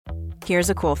Here's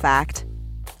a cool fact.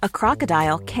 A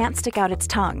crocodile can't stick out its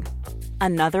tongue.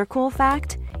 Another cool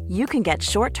fact, you can get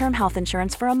short-term health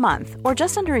insurance for a month or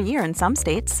just under a year in some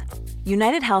states.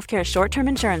 United Healthcare short-term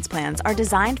insurance plans are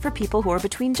designed for people who are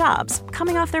between jobs,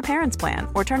 coming off their parents' plan,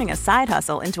 or turning a side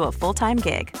hustle into a full-time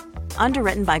gig.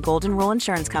 Underwritten by Golden Rule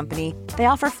Insurance Company, they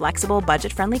offer flexible,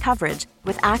 budget-friendly coverage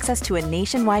with access to a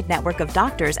nationwide network of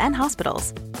doctors and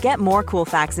hospitals. Get more cool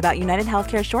facts about United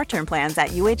Healthcare short-term plans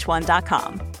at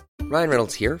uh1.com. Ryan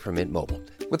Reynolds here from Mint Mobile.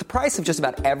 With the price of just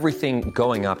about everything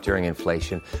going up during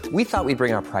inflation, we thought we'd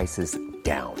bring our prices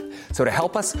down. So to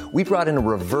help us, we brought in a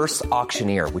reverse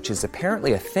auctioneer, which is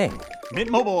apparently a thing. Mint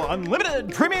Mobile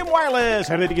Unlimited Premium Wireless.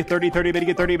 How to get 30, 30, bit to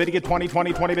get 30, bit to get 20,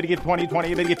 20, 20, bit to get 20,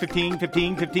 20, bit to get 15,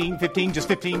 15, 15, 15, just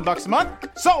 $15 a month?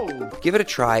 Sold! Give it a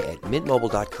try at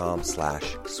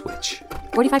mintmobile.com/switch.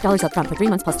 $45 up front for 3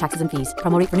 months plus taxes and fees.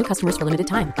 Promo rate for new customers for limited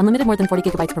time. Unlimited more than 40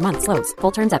 gigabytes per month. Slows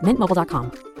full terms at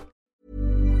mintmobile.com.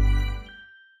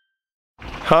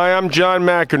 Hi, I'm John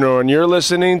McEnroe, and you're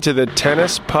listening to the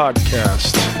Tennis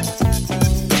Podcast.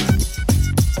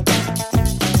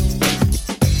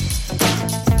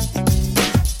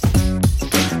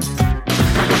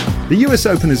 The US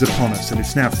Open is upon us, and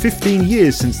it's now 15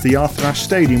 years since the Arthur Ashe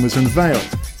Stadium was unveiled.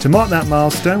 To mark that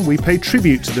milestone, we pay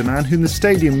tribute to the man whom the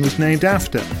stadium was named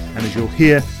after, and as you'll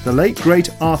hear, the late great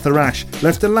Arthur Ashe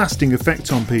left a lasting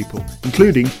effect on people,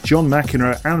 including John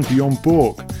McEnroe and Bjorn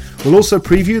Borg. We'll also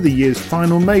preview the year's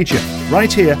final major,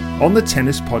 right here on the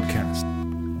Tennis Podcast.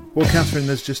 Well, Catherine,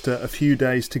 there's just a few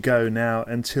days to go now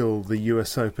until the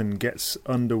US Open gets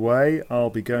underway. I'll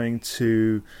be going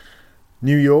to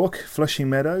New York,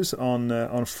 Flushing Meadows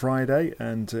on Friday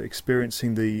and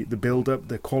experiencing the build-up,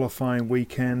 the qualifying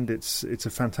weekend. It's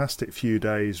a fantastic few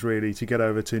days, really, to get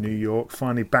over to New York,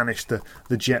 finally banish the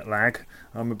jet lag.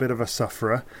 I'm a bit of a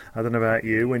sufferer. I don't know about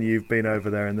you when you've been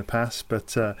over there in the past,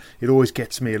 but it always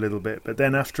gets me a little bit. But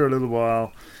then after a little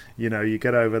while, you know, you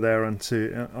get over there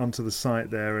onto the site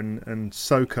there and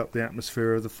soak up the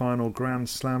atmosphere of the final Grand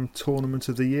Slam tournament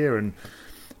of the year. And,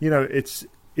 you know, it's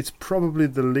probably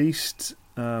the least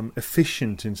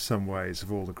efficient in some ways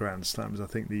of all the Grand Slams, I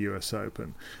think, the US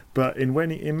Open. But in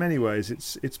many ways,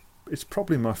 it's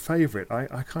probably my favourite.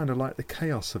 I kind of like the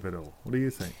chaos of it all. What do you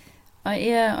think?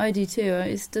 Yeah, I do too.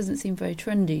 It doesn't seem very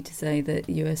trendy to say that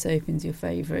US Open's your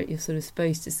favourite. You're sort of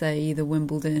supposed to say either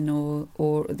Wimbledon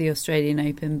or the Australian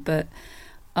Open, but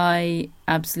I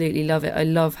absolutely love it. I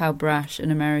love how brash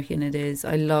and American it is.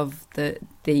 I love that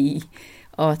the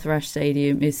Arthur Ashe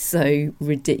Stadium is so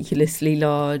ridiculously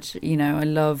large. You know, I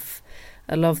love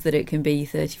that it can be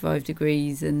 35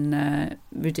 degrees and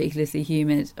ridiculously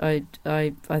humid. I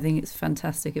think it's a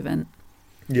fantastic event.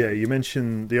 Yeah, you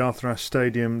mentioned the Arthur Ashe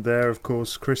Stadium there, of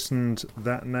course, christened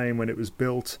that name when it was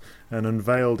built and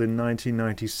unveiled in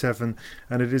 1997.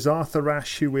 And it is Arthur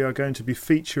Ashe who we are going to be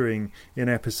featuring in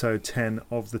episode 10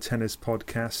 of the Tennis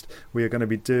Podcast. We are going to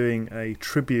be doing a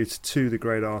tribute to the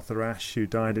great Arthur Ashe, who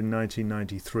died in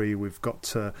 1993. We've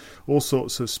got all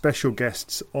sorts of special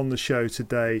guests on the show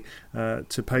today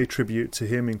to pay tribute to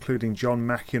him, including John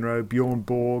McEnroe, Bjorn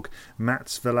Borg,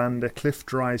 Mats Wilander, Cliff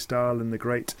Drysdale, and the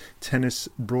great tennis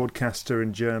broadcaster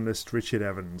and journalist Richard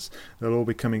Evans. They'll all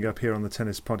be coming up here on the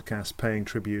Tennis Podcast paying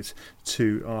tribute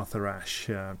to Arthur Ashe,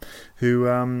 who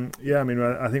I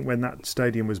think when that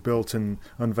stadium was built and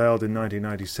unveiled in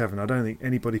 1997, I don't think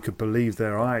anybody could believe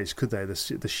their eyes, could they?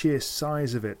 The sheer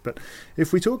size of it. But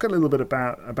if we talk a little bit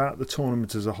about the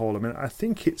tournament as a whole, I mean, I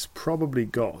think it's probably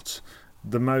got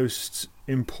the most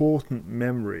important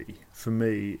memory for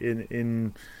me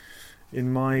in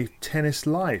my tennis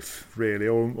life, really,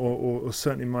 or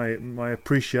certainly my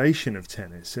appreciation of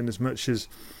tennis, in as much as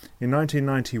in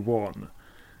 1991,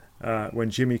 when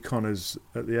Jimmy Connors,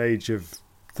 at the age of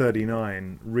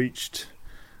 39, reached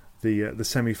the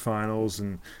semi-finals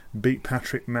and beat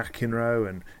Patrick McEnroe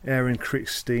and Aaron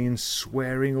Krickstein,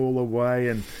 swearing all the way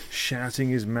and shouting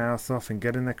his mouth off and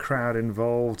getting the crowd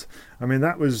involved. I mean,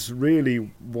 that was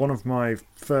really one of my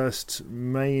first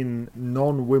main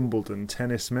non-Wimbledon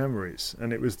tennis memories,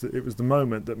 and it was the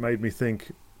moment that made me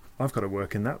think, I've got to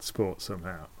work in that sport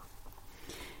somehow.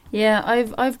 Yeah,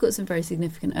 I've got some very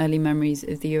significant early memories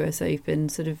of the US Open.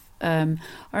 Sort of, I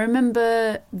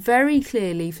remember very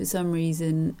clearly, for some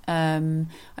reason, I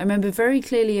remember very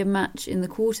clearly a match in the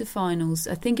quarterfinals.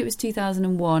 I think it was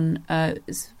 2001.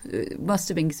 It must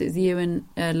have been, because it was the year when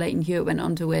Leighton Hewitt went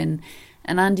on to win,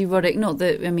 and Andy Roddick. Not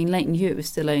that, I mean, Leighton Hewitt was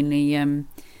still only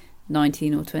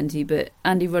 19 or 20, but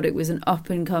Andy Roddick was an up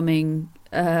and coming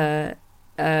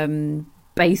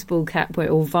baseball cap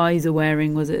or visor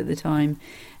wearing, was it at the time,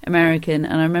 American.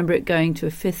 And I remember it going to a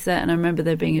fifth set, and I remember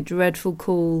there being a dreadful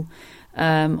call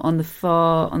on the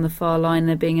far line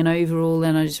there being an overall.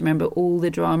 And I just remember all the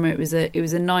drama. It was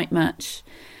a night match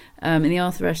in the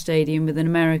Arthur Ashe Stadium with an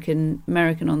American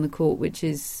on the court, which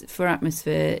is, for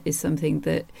atmosphere, is something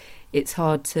that it's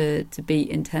hard to beat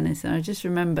in tennis. And I just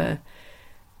remember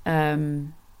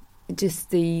just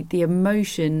the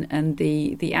emotion and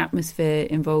the atmosphere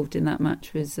involved in that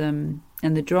match was, and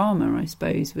the drama, I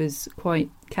suppose, was quite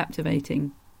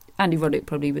captivating. Andy Roddick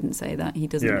probably wouldn't say that. He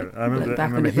doesn't look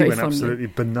back on it very fondly. He went absolutely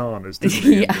bananas, didn't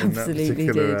he? He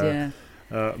absolutely did,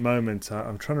 moment.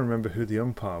 I'm trying to remember who the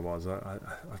umpire was.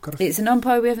 I've got. It's an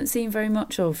umpire we haven't seen very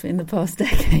much of in the past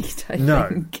decade. I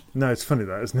think. No, it's funny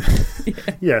that, isn't it?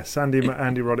 Yeah. Yes, Andy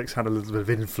Roddick's had a little bit of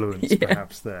influence,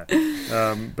 perhaps there.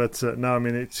 But no, I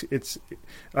mean it's.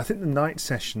 I think the night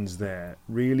sessions there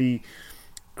really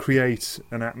create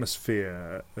an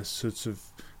atmosphere, a sort of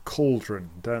cauldron,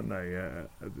 don't they?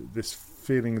 This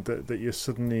feeling that you're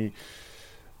suddenly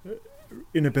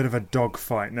in a bit of a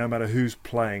dogfight, no matter who's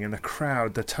playing, and the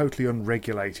crowd, they're totally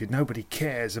unregulated. Nobody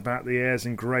cares about the airs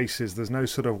and graces. There's no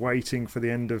sort of waiting for the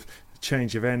end of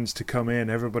change of ends to come in.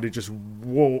 Everybody just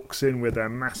walks in with their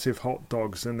massive hot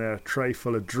dogs and their tray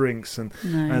full of drinks and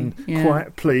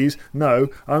quiet, please. No,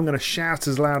 I'm going to shout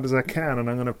as loud as I can, and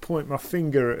I'm going to point my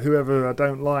finger at whoever I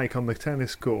don't like on the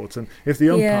tennis court. And if the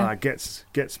umpire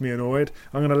gets me annoyed,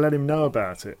 I'm going to let him know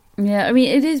about it. Yeah, I mean,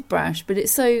 it is brash, but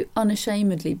it's so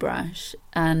unashamedly brash.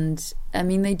 And I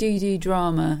mean, they do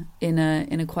drama in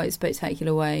a quite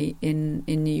spectacular way in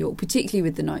New York, particularly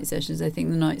with the night sessions. I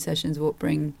think the night sessions what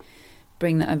bring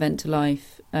that event to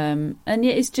life. And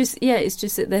it's just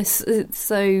that they're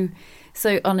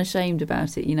so unashamed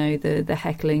about it. You know, the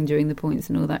heckling during the points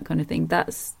and all that kind of thing.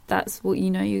 That's what you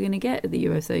know you're going to get at the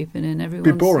US Open, and everyone's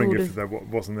it'd be boring if that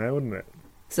wasn't there, wouldn't it?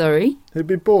 Sorry? It'd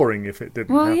be boring if it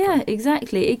didn't happen. Yeah,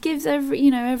 exactly. It gives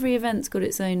every event's got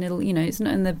its own little, it's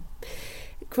not in the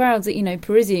crowds that,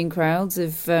 Parisian crowds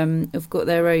have got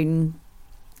their own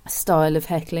style of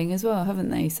heckling as well, haven't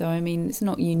they? So, I mean, it's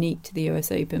not unique to the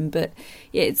US Open, but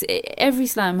yeah, every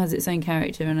slam has its own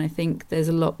character, and I think there's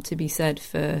a lot to be said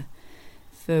for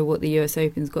what the US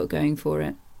Open's got going for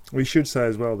it. We should say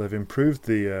as well, they've improved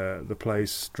the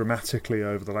place dramatically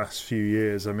over the last few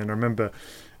years. I mean, I remember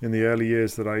in the early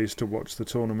years that I used to watch the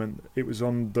tournament, it was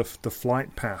on the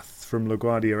flight path from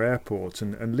LaGuardia Airport,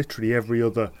 and literally every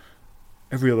other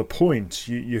point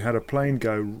you had a plane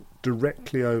go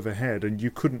directly overhead, and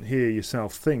you couldn't hear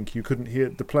yourself think. You couldn't hear,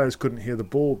 the players couldn't hear the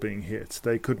ball being hit.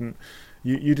 They couldn't.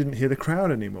 You didn't hear the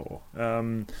crowd anymore. There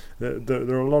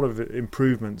are a lot of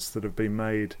improvements that have been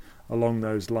made along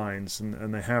those lines,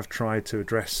 and they have tried to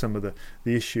address some of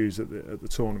the issues at the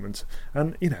tournament.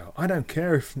 And I don't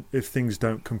care if things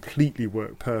don't completely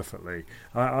work perfectly.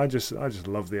 I just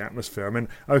love the atmosphere. I mean,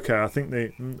 okay, I think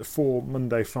the 4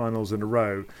 Monday finals in a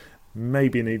row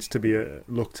maybe needs to be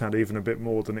looked at even a bit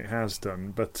more than it has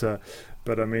done, but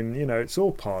I mean, it's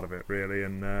all part of it really,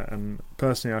 and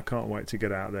personally I can't wait to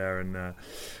get out there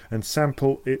and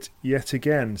sample it yet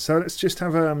again. So let's just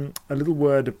have a little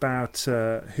word about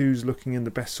who's looking in the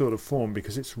best sort of form,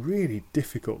 because it's really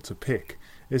difficult to pick,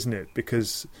 isn't it?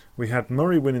 Because we had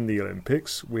Murray winning the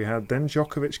Olympics, we had then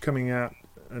Djokovic coming out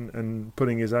and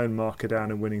putting his own marker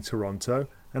down and winning Toronto,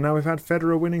 and now we've had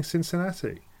Federer winning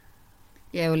Cincinnati.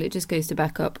 Yeah, well, it just goes to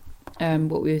back up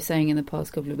what we were saying in the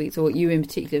past couple of weeks, or what you in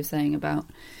particular were saying about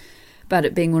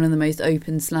it being one of the most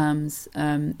open slams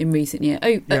in recent years.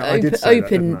 I did say that,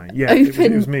 didn't I? Yeah,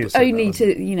 open, it was me who said only that,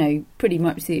 to pretty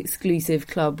much the exclusive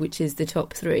club, which is the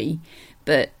top 3,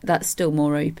 but that's still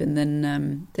more open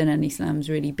than any slam's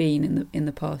really been in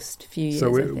the past few years. So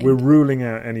we're ruling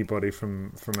out anybody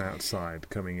from outside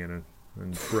coming in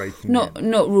and breaking. Not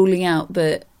ruling out,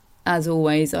 but as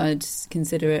always, I'd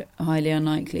consider it highly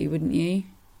unlikely, wouldn't you?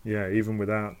 Yeah, even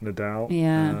without Nadal.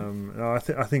 Yeah.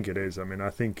 I think it is. I mean,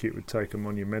 I think it would take a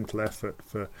monumental effort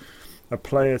for a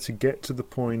player to get to the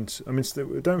point. I mean,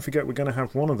 don't forget, we're going to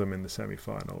have one of them in the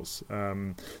semi-finals.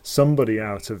 Somebody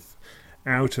out of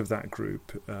that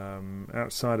group,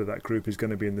 outside of that group, is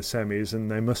going to be in the semis,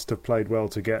 and they must have played well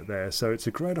to get there. So it's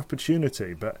a great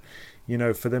opportunity, but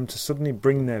for them to suddenly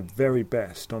bring their very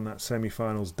best on that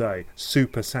semi-finals day,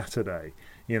 Super Saturday,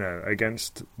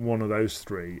 against one of those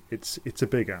 3, it's a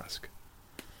big ask.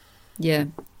 Yeah,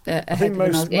 I think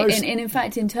most... And in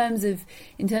fact, in terms of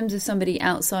somebody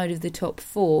outside of the top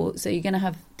 4, so you're going to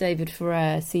have David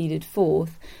Ferrer seeded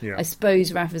 4th. Yeah. I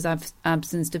suppose Rafa's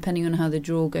absence, depending on how the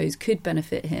draw goes, could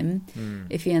benefit him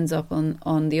if he ends up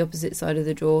on the opposite side of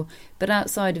the draw. But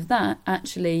outside of that,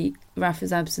 actually,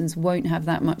 Rafa's absence won't have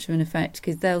that much of an effect,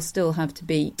 because they'll still have to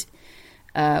beat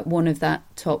one of that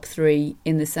top 3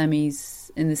 in the semis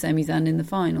and in the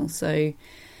final. So.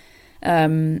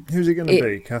 Who's it going to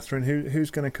be, Catherine?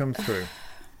 Who's going to come through?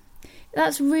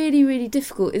 That's really, really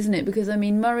difficult, isn't it? Because, I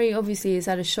mean, Murray obviously has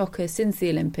had a shocker since the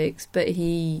Olympics, but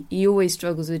he always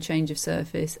struggles with change of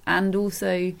surface. And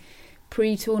also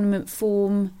pre-tournament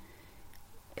form,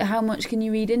 how much can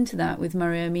you read into that with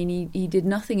Murray? I mean, he did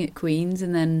nothing at Queen's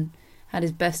and then had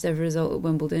his best ever result at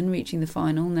Wimbledon, reaching the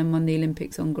final, and then won the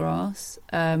Olympics on grass.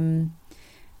 And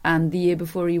the year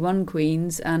before he won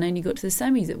Queen's and only got to the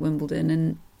semis at Wimbledon.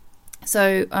 And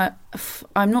so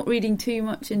I'm not reading too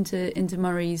much into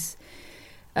Murray's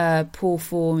poor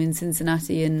form in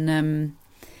Cincinnati and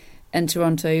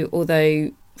Toronto,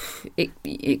 although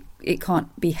it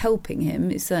can't be helping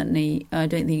him. It's certainly, I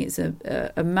don't think it's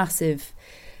a massive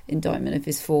indictment of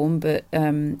his form, but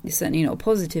it's certainly not a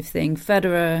positive thing.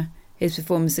 Federer, his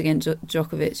performance against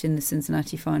Djokovic in the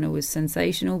Cincinnati final was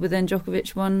sensational, but then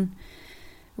Djokovic won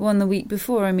the week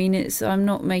before. I mean, I'm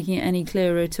not making it any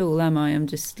clearer at all, am I? I'm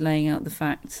just laying out the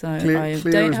facts. I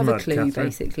don't have a clue, Catherine.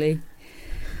 Basically.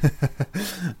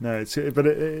 No, but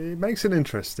it makes it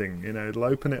interesting. You know, it'll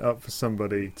open it up for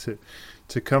somebody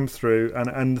to come through.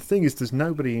 And the thing is, there's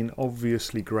nobody in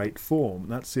obviously great form.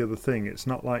 That's the other thing. It's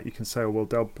not like you can say, oh, well,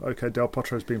 Del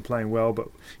Potro's been playing well, but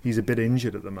he's a bit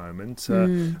injured at the moment.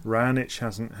 Raonic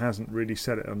hasn't really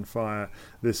set it on fire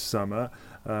this summer.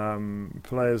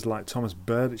 Players like Thomas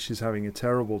Berdych is having a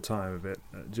terrible time of it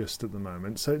just at the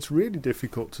moment. So it's really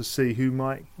difficult to see who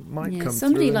might come through.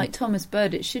 Somebody like Thomas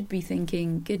Berdych should be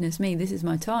thinking, goodness me, this is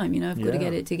my time. You know, I've got to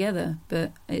get it together.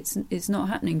 But it's not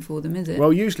happening for them, is it?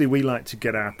 Well, usually we like to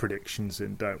get our predictions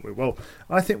in, don't we? Well,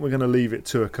 I think we're going to leave it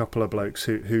to a couple of blokes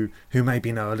who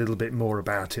maybe know a little bit more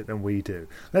about it than we do.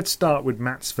 Let's start with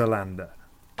Mats Wilander.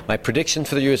 My prediction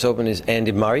for the US Open is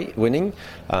Andy Murray winning,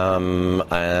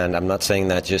 and I'm not saying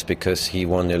that just because he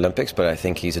won the Olympics, but I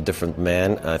think he's a different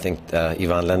man. I think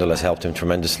Ivan Lendl has helped him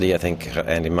tremendously. I think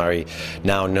Andy Murray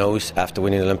now knows after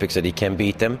winning the Olympics that he can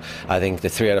beat them. I think the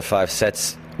 3 out of 5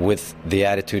 sets with the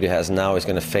attitude he has now is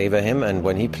going to favour him, and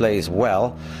when he plays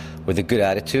well with a good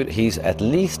attitude, he's at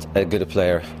least as good a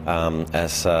player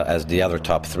as the other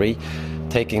top 3.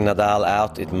 Taking Nadal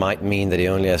out, it might mean that he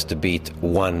only has to beat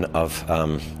one of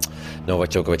Novak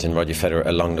Djokovic and Roger Federer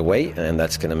along the way, and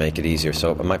that's going to make it easier.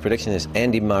 So my prediction is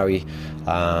Andy Murray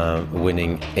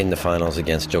winning in the finals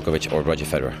against Djokovic or Roger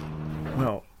Federer.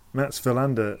 Well, Mats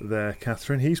Wilander there,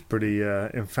 Catherine, he's pretty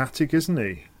emphatic, isn't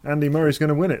he? Andy Murray's going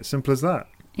to win it, simple as that.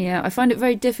 Yeah, I find it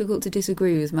very difficult to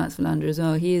disagree with Mats Wilander as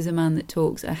well. He is a man that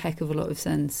talks a heck of a lot of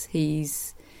sense.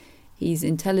 He's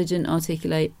intelligent,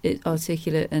 articulate,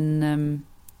 and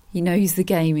he knows the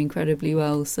game incredibly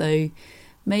well. So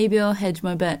maybe I'll hedge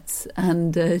my bets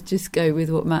and just go with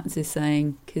what Mats is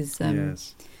saying. Because,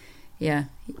 yes. Yeah.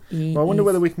 I wonder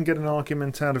whether we can get an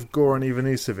argument out of Goran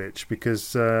Ivanisevic,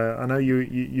 because I know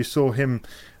you saw him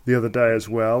the other day as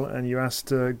well, and you asked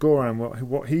Goran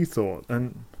what he thought,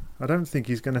 and I don't think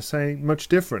he's going to say much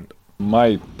different.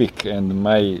 My pick and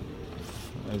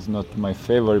is not my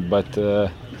favorite, but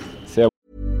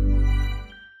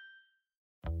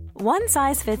One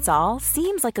size fits all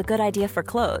seems like a good idea for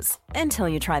clothes until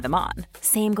you try them on.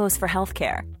 Same goes for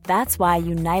healthcare. That's why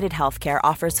United Healthcare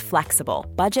offers flexible,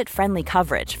 budget-friendly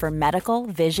coverage for medical,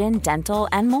 vision, dental,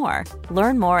 and more.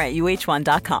 Learn more at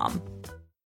uh1.com.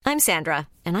 I'm Sandra,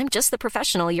 and I'm just the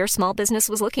professional your small business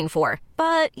was looking for.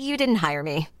 But you didn't hire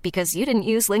me because you didn't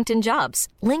use LinkedIn Jobs.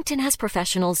 LinkedIn has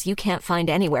professionals you can't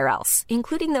find anywhere else,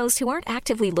 including those who aren't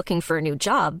actively looking for a new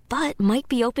job, but might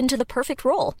be open to the perfect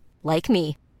role, like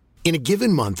me. In a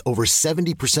given month, over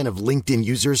 70% of LinkedIn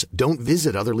users don't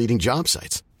visit other leading job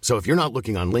sites. So if you're not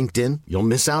looking on LinkedIn, you'll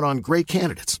miss out on great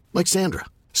candidates like Sandra.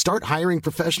 Start hiring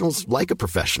professionals like a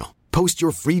professional. Post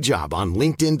your free job on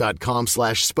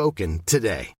linkedin.com/spoken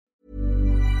today.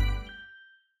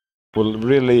 well,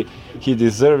 really, he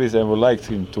deserves it, and would like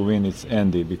him to win. It's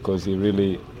Andy, because he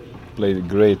really played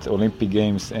great Olympic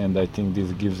Games, and I think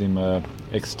this gives him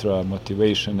extra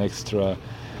motivation, extra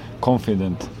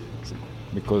confidence.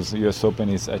 Because US Open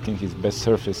is, I think, his best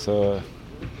surface, so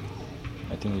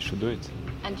I think he should do it.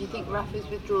 And do you think Rafa's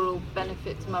withdrawal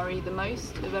benefits Murray the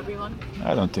most of everyone?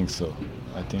 I don't think so.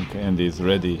 I think Andy is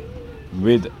ready.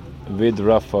 With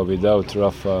Rafa, without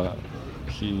Rafa,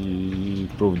 he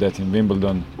proved that in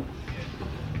Wimbledon.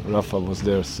 Rafa was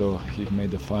there, so he made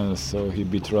the finals, so he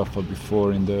beat Rafa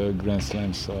before in the Grand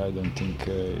Slam, so I don't think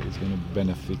it's going to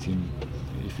benefit him.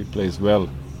 If he plays well,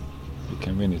 he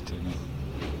can win it, you know.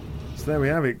 So there we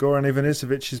have it. Goran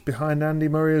Ivanisevic is behind Andy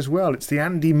Murray as well. It's the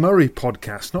Andy Murray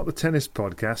podcast, not the tennis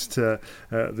podcast,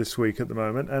 this week at the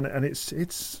moment. And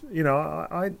it's you know,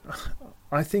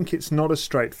 I think it's not as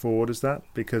straightforward as that,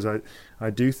 because I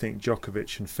do think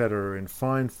Djokovic and Federer are in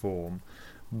fine form.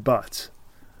 But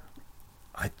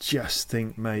I just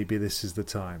think maybe this is the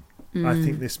time. I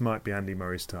think this might be Andy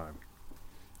Murray's time.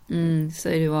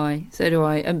 So do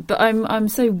I. But I'm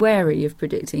so wary of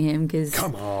predicting him because,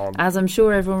 come on, as I'm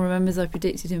sure everyone remembers, I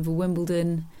predicted him for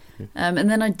Wimbledon, and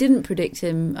then I didn't predict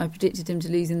him. I predicted him to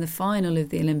lose in the final of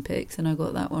the Olympics, and I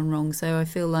got that one wrong. So I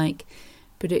feel like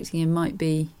predicting him might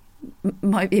be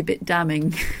a bit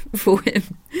damning for him.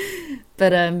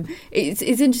 But it's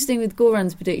interesting with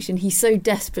Goran's prediction. He so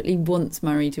desperately wants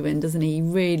Murray to win, doesn't he? He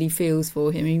really feels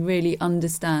for him. He really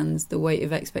understands the weight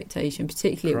of expectation,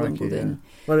 particularly at Wimbledon.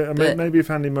 Yeah. Well, maybe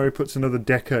if Andy Murray puts another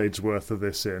decade's worth of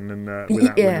this in and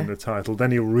without winning the title,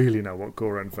 then he'll really know what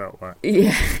Goran felt like.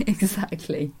 Yeah,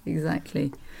 exactly.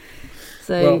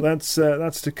 So, well, that's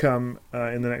to come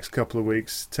in the next couple of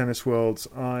weeks. Tennis World's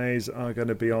eyes are going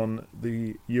to be on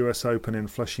the US Open in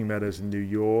Flushing Meadows in New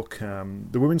York.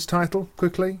 The women's title,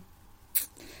 quickly?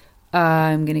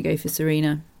 I'm going to go for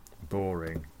Serena.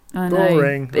 Boring. I know.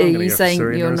 Boring. Are you saying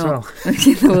you're not?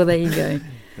 Well, there you go.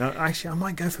 No, actually, I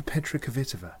might go for Petra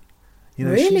Kvitova.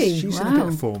 Really? She's in a bit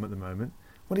of form at the moment.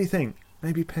 What do you think?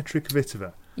 Maybe Petra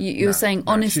Kvitova. You're saying,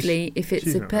 honestly, if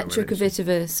it's a Petra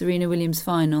Kvitova Serena Williams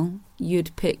final,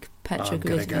 you'd pick Petra Kvitova? I'm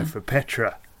going to go for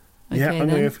Petra. Okay, I'm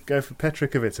going to go for Petra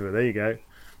Kvitova. There you go.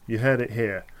 You heard it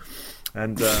here.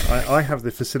 And I have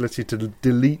the facility to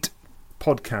delete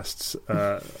podcasts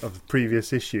of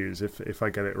previous issues if I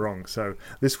get it wrong. So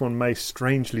this one may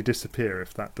strangely disappear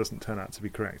if that doesn't turn out to be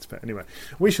correct. But anyway,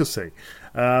 we shall see.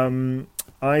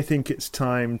 I think it's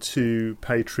time to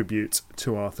pay tribute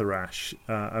to Arthur Ashe,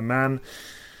 a man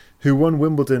who won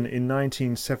Wimbledon in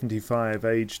 1975,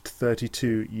 aged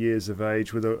 32 years of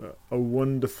age, with a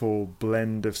wonderful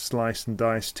blend of slice and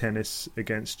dice tennis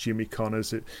against Jimmy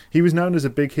Connors. He was known as a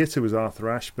big hitter, was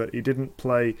Arthur Ashe, but he didn't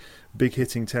play big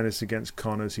hitting tennis against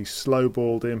Connors. He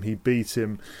slow-balled him, he beat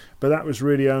him, but that was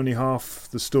really only half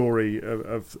the story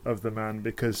of the man,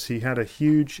 because he had a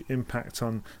huge impact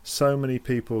on so many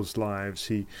people's lives.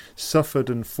 He suffered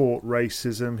and fought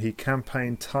racism, he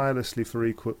campaigned tirelessly for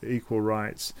equal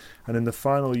rights, and in the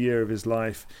final year of his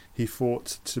life he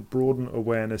fought to broaden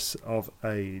awareness of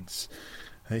AIDS.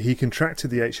 He contracted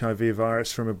the HIV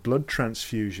virus from a blood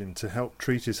transfusion to help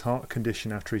treat his heart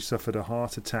condition after he suffered a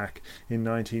heart attack in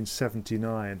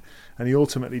 1979, and he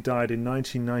ultimately died in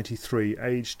 1993,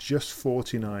 aged just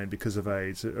 49, because of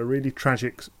AIDS. A really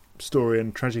tragic story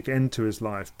and tragic end to his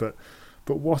life, but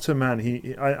what a man.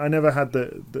 I never had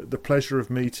the pleasure of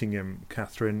meeting him,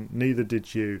 Catherine, neither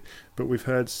did you, but we've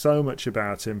heard so much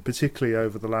about him, particularly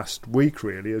over the last week,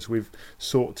 really, as we've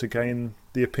sought to gain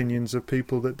the opinions of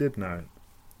people that did know.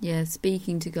 Yeah,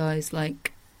 speaking to guys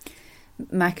like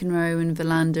McEnroe and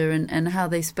Wilander and how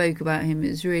they spoke about him, it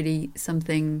was really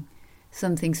something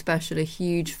special, a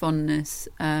huge fondness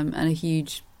and a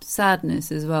huge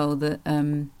sadness as well, that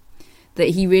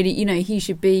he really, he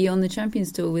should be on the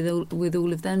Champions Tour with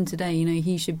all of them today.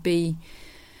 He should be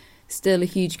still a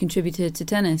huge contributor to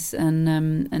tennis, and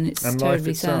it's and terribly life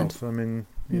itself. Sad. I mean,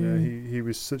 he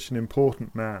was such an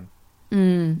important man.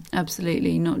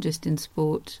 Absolutely, not just in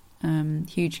sport.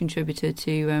 Huge contributor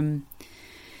to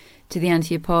the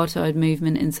anti-apartheid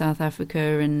movement in South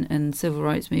Africa and civil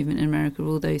rights movement in America,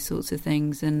 all those sorts of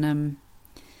things, and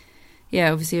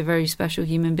obviously a very special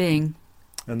human being.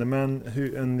 And the man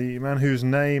whose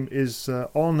name is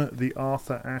on the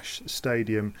Arthur Ashe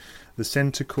Stadium, the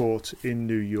Centre Court in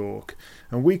New York.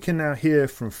 And we can now hear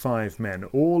from 5 men,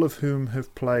 all of whom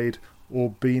have played or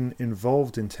been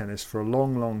involved in tennis for a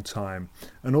long, long time,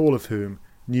 and all of whom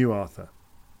knew Arthur.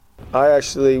 I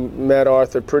actually met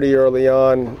Arthur pretty early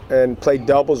on and played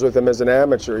doubles with him as an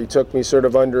amateur. He took me sort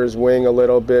of under his wing a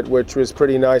little bit, which was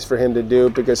pretty nice for him to do,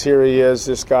 because here he is,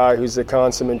 this guy who's a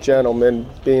consummate gentleman,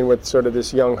 being with sort of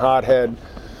this young hothead.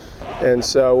 And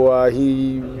so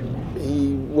he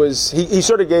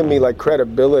sort of gave me like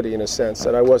credibility in a sense,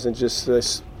 that I wasn't just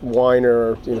this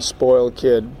whiner or spoiled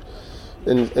kid.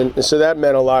 And so that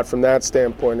meant a lot from that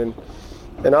standpoint.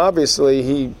 And obviously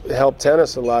he helped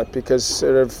tennis a lot, because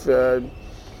sort of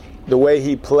the way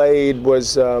he played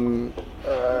was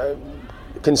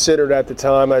considered at the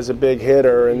time as a big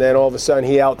hitter, and then all of a sudden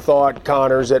he outthought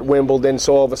Connors at Wimbledon,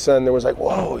 so all of a sudden there was like,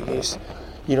 whoa, this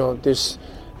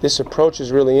approach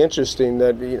is really interesting,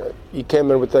 that he came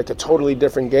in with like a totally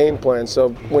different game plan. So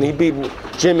when he beat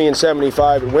Jimmy in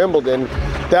 75 at Wimbledon,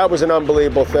 that was an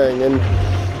unbelievable thing.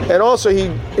 And also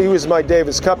he was my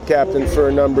Davis Cup captain for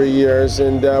a number of years,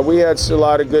 and we had a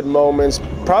lot of good moments,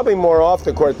 probably more off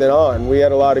the court than on. We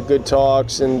had a lot of good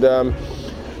talks, and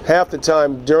half the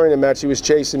time during the match he was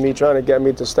chasing me, trying to get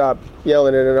me to stop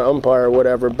yelling at an umpire or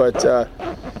whatever, but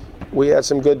we had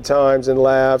some good times and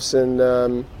laughs,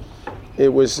 and it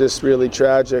was just really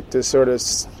tragic to sort of,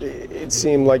 it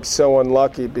seemed like so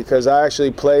unlucky, because I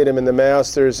actually played him in the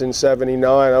Masters in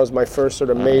 '79. That was my first sort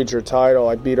of major title.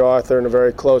 I beat Arthur in a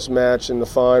very close match in the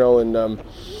final, and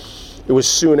it was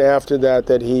soon after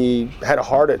that he had a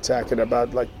heart attack at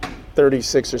about like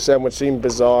 36 or 7, which seemed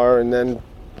bizarre, and then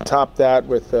topped that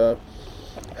with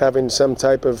having some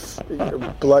type of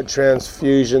blood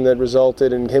transfusion that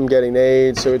resulted in him getting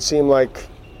AIDS. So it seemed like,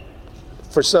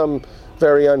 for some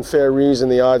very unfair reason,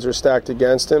 the odds were stacked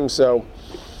against him. So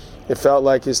it felt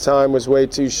like his time was way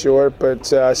too short, but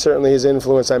certainly his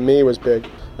influence on me was big.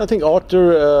 I think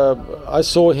Arthur, I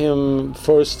saw him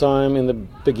first time in the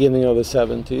beginning of the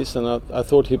 70s, and I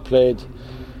thought he played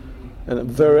a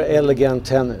very elegant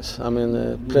tennis. I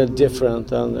mean, played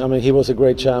different, and I mean, he was a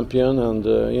great champion and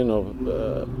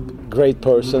great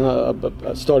person. I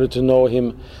started to know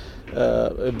him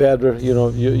better,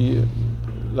 you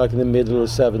like in the middle of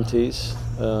the 70s.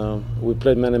 We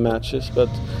played many matches, but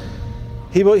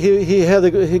he had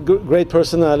a great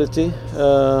personality.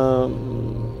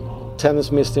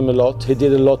 Tennis missed him a lot. He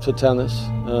did a lot for tennis.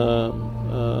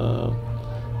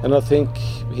 And I think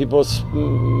he was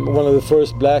one of the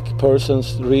first black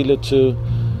persons really to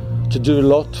do a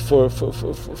lot for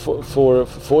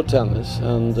tennis.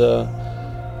 And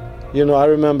I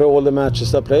remember all the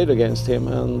matches I played against him.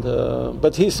 And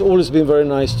but he's always been very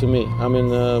nice to me. I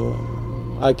mean,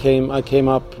 I came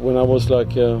up when I was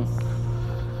like a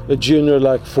junior,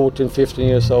 like 14, 15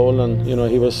 years old, and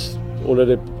he was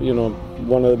already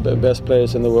one of the best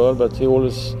players in the world. But he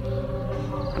always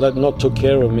not took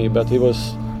care of me, but he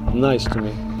was nice to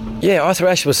me. Yeah, Arthur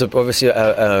Ashe was obviously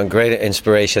a great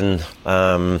inspiration.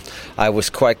 I was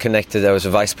quite connected. I was a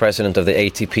vice president of the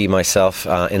ATP myself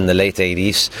in the late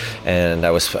 80s, and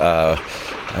I was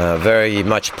very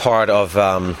much part of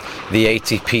the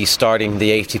ATP, starting the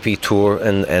ATP tour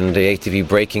and the ATP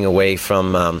breaking away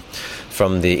from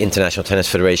the International Tennis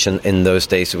Federation. In those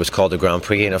days it was called the Grand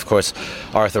Prix, and of course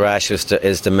Arthur Ashe is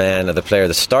the player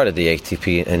that started the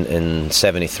ATP in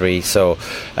 '73. So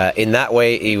in that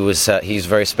way he's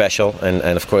very special,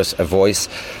 and of course a voice.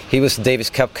 He was Davis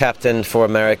Cup captain for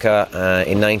America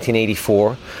in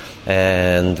 1984.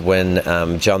 And when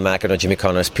John McEnroe, Jimmy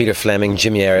Connors, Peter Fleming,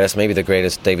 Jimmy Arias, maybe the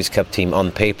greatest Davis Cup team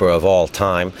on paper of all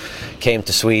time, came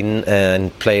to Sweden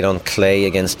and played on clay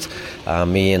against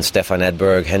me and Stefan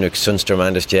Edberg, Henrik Sundström,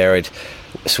 Anders Gerrard.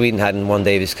 Sweden hadn't won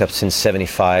Davis Cup since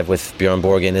 '75 with Björn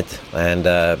Borg in it, and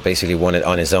basically won it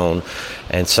on his own.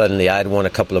 And suddenly I'd won a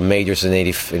couple of majors in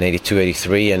 82,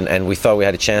 83, and we thought we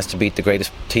had a chance to beat the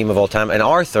greatest team of all time. And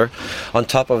Arthur, on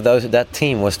top of that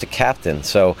team, was the captain.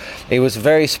 So it was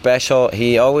very special.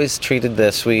 He always treated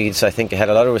the Swedes, I think he had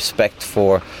a lot of respect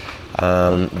for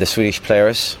the Swedish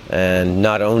players, and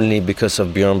not only because of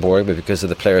Björn Borg, but because of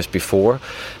the players before.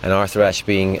 And Arthur Ashe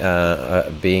being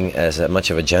as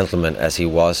much of a gentleman as he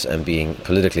was, and being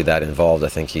politically that involved, I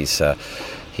think he's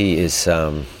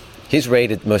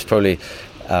rated most probably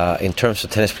in terms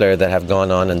of tennis player that have gone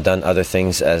on and done other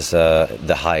things as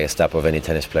the highest up of any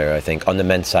tennis player. I think on the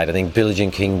men's side, I think Billie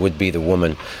Jean King would be the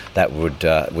woman that would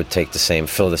take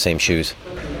fill the same shoes.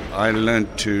 I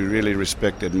learned to really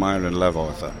respect, admire, and love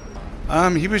Arthur.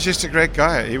 He was just a great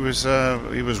guy. He was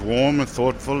warm and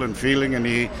thoughtful and feeling, and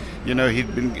he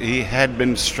had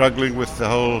been struggling with the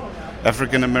whole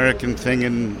African American thing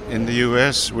in the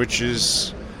US, which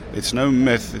is, it's no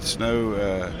myth, it's no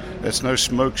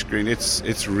smokescreen.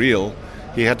 It's real.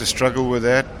 He had to struggle with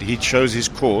that. He chose his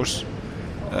course.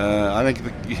 I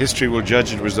think history will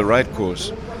judge it was the right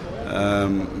course,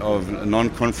 of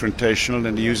non-confrontational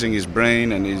and using his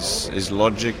brain and his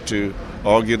logic to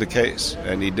argue the case,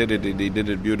 and he did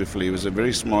it beautifully. He was a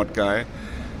very smart guy,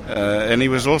 and he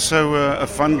was also a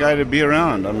fun guy to be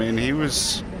around. I mean,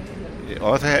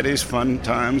 Arthur had his fun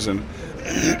times, and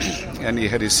and he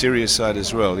had his serious side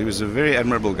as well. He was a very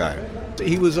admirable guy.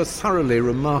 He was a thoroughly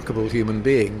remarkable human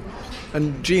being.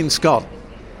 And Gene Scott,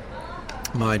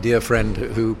 my dear friend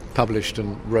who published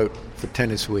and wrote for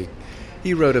Tennis Week,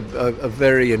 he wrote a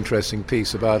very interesting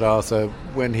piece about Arthur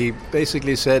when he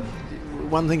basically said,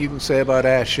 one thing you can say about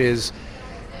Ashe is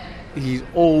he's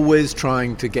always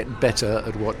trying to get better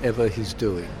at whatever he's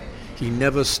doing. He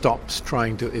never stops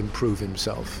trying to improve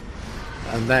himself.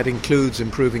 And that includes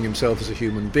improving himself as a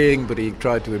human being, but he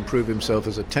tried to improve himself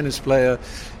as a tennis player.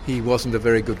 He wasn't a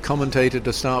very good commentator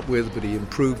to start with, but he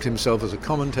improved himself as a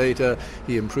commentator.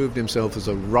 He improved himself as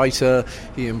a writer.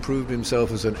 He improved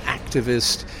himself as an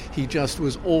activist. He just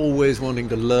was always wanting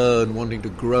to learn, wanting to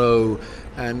grow,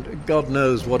 and God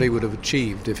knows what he would have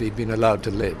achieved if he'd been allowed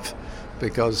to live,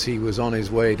 because he was on his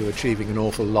way to achieving an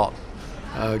awful lot,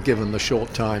 given the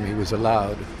short time he was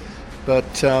allowed.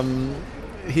 But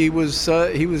he was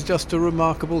just a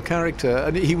remarkable character,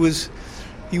 and he was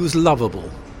lovable.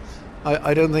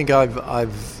 I don't think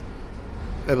I've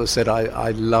ever said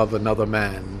I love another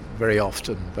man very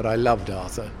often, but I loved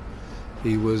Arthur.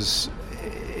 There was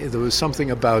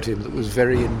something about him that was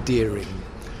very endearing,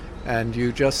 and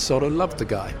you just sort of loved the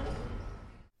guy.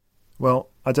 Well,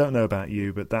 I don't know about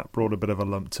you, but that brought a bit of a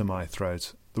lump to my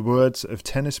throat. The words of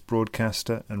tennis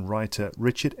broadcaster and writer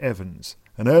Richard Evans.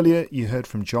 And earlier you heard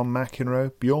from John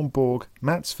McEnroe, Bjorn Borg,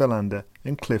 Mats Wilander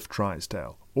and Cliff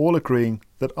Drysdale, all agreeing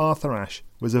that Arthur Ashe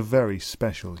was a very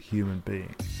special human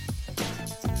being.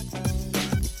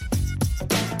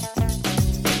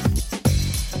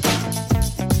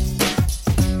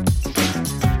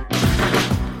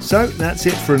 So that's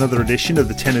it for another edition of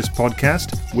the Tennis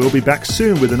Podcast. We'll be back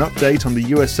soon with an update on the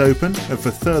US Open and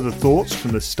for further thoughts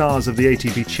from the stars of the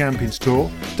ATP Champions Tour.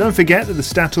 Don't forget that the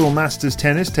Statoil Masters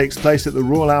Tennis takes place at the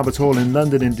Royal Albert Hall in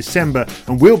London in December,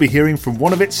 and we'll be hearing from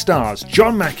one of its stars,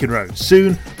 John McEnroe,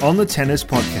 soon on the Tennis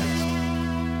Podcast.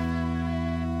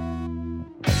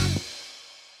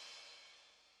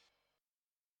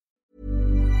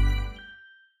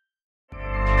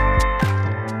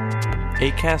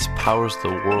 Acast powers the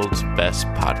world's best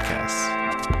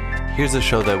podcasts. Here's a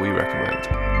show that we recommend.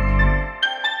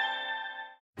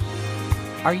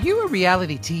 Are you a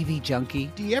reality TV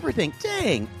junkie? Do you ever think,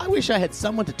 dang, I wish I had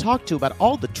someone to talk to about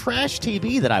all the trash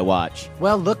TV that I watch?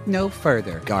 Well, look no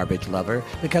further, garbage lover,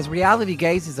 because Reality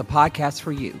Gaze is a podcast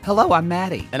for you. Hello, I'm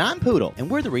Maddie. And I'm Poodle, and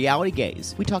we're the Reality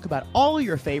Gaze. We talk about all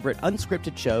your favorite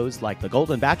unscripted shows like The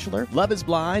Golden Bachelor, Love is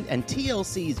Blind, and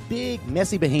TLC's big,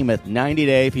 messy behemoth, 90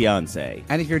 Day Fiancé.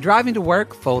 And if you're driving to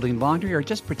work, folding laundry, or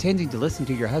just pretending to listen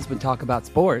to your husband talk about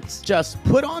sports, just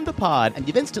put on the pod, and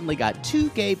you've instantly got two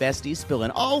gay besties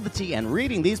spilling all the tea and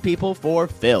reading these people for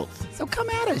filth. So come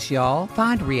at us, y'all.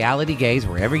 Find Reality Gaze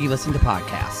wherever you listen to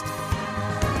podcasts.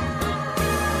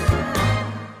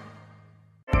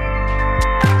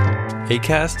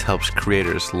 Acast helps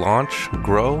creators launch,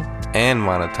 grow, and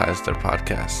monetize their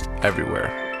podcasts everywhere.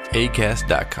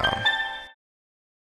 Acast.com.